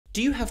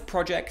Do you have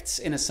projects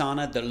in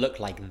Asana that look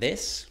like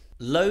this?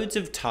 Loads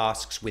of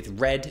tasks with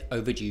red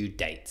overdue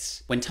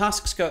dates. When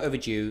tasks go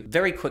overdue,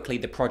 very quickly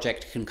the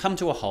project can come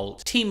to a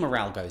halt, team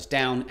morale goes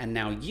down, and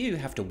now you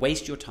have to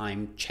waste your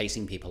time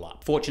chasing people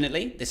up.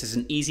 Fortunately, this is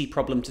an easy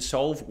problem to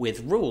solve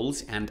with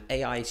rules and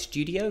AI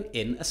Studio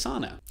in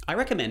Asana. I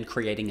recommend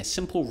creating a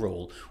simple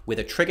rule with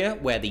a trigger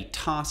where the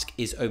task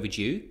is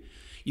overdue.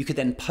 You could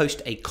then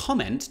post a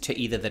comment to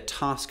either the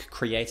task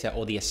creator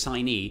or the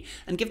assignee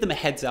and give them a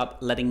heads up,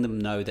 letting them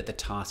know that the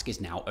task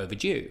is now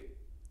overdue.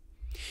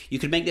 You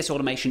could make this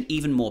automation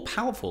even more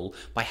powerful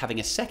by having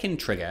a second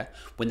trigger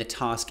when the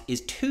task is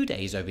 2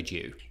 days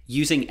overdue.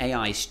 Using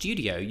AI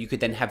Studio, you could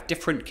then have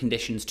different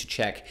conditions to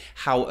check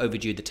how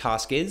overdue the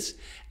task is,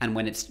 and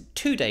when it's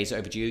 2 days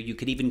overdue, you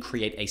could even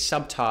create a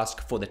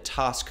subtask for the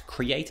task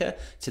creator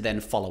to then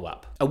follow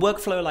up. A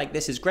workflow like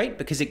this is great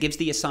because it gives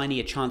the assignee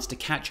a chance to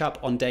catch up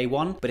on day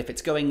 1, but if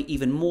it's going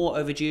even more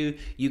overdue,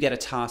 you get a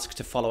task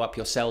to follow up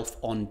yourself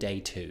on day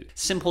 2.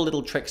 Simple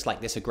little tricks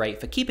like this are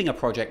great for keeping a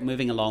project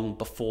moving along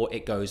before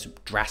it goes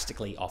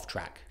drastically off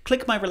track.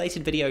 Click my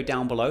related video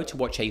down below to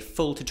watch a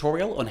full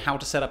tutorial on how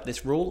to set up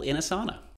this rule in Asana.